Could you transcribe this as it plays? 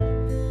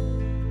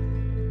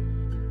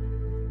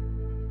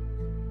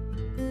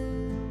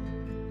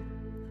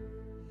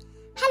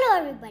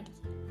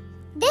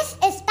This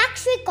is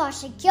Takshri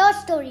Kaushik, your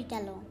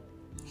storyteller.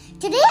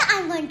 Today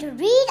I'm going to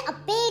read a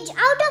page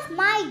out of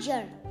my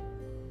journal.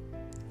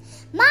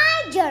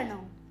 My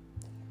journal.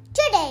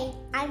 Today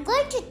I'm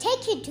going to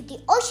take you to the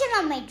ocean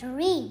of my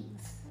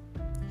dreams,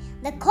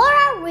 the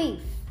coral reef.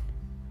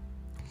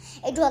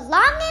 It was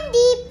long and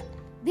deep,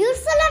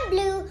 beautiful and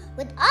blue,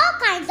 with all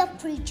kinds of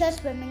creatures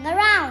swimming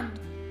around.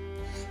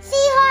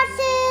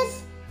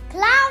 Seahorses,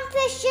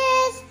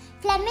 clownfishes,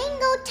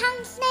 flamingo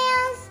tongue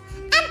snails,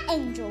 and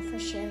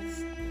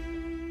angelfishes.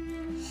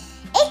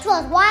 It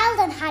was wild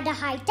and had a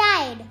high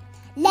tide.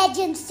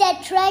 Legends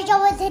said treasure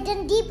was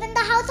hidden deep in the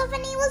house of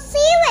an evil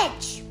sea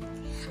witch.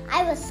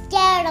 I was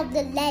scared of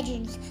the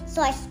legends,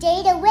 so I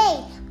stayed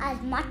away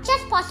as much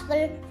as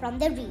possible from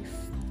the reef.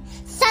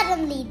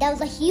 Suddenly, there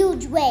was a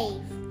huge wave,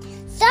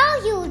 so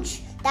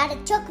huge that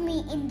it took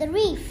me in the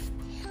reef.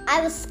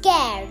 I was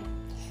scared.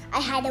 I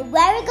had a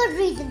very good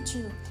reason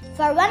to,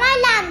 for when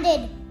I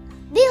landed,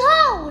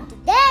 behold,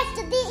 there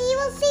stood the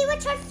evil sea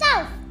witch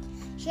herself.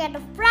 She had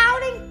a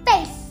frowning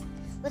face,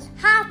 was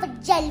half a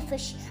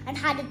jellyfish, and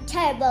had a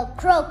terrible,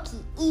 croaky,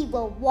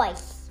 evil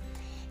voice.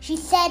 She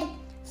said,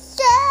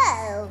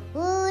 "So,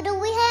 who do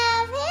we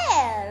have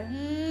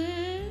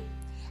here?"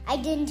 I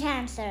didn't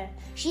answer.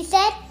 She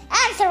said,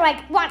 "Answer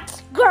at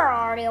once,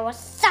 girl, you will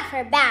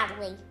suffer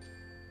badly."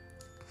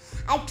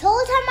 I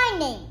told her my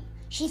name.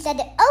 She said,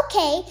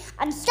 "Okay,"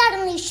 and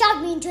suddenly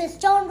shoved me into a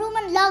stone room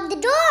and locked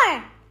the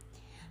door.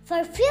 For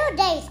a few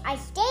days, I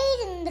stayed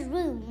in the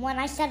room when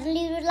I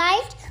suddenly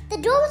realized the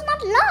door was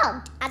not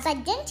locked, as I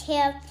didn't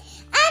hear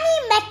any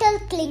metal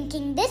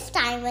clinking this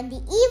time when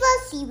the evil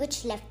sea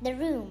witch left the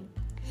room.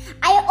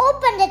 I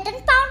opened it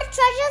and found a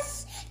treasure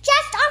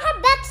chest on her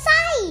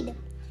bedside.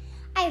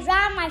 I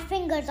ran my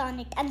fingers on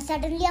it and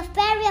suddenly a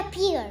fairy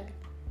appeared.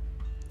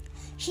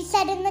 She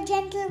said in a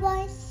gentle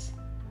voice,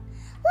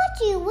 "What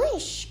do you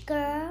wish,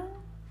 girl?"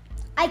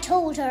 I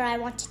told her I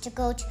wanted to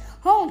go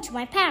home to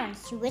my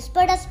parents. She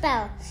whispered a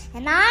spell,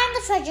 and I and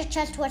the treasure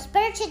chest were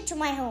spirited to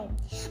my home.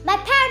 My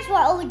parents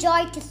were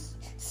overjoyed to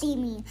see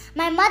me.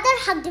 My mother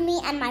hugged me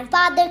and my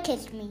father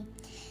kissed me.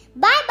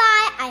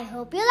 Bye-bye. I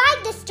hope you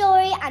like this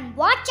story and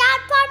watch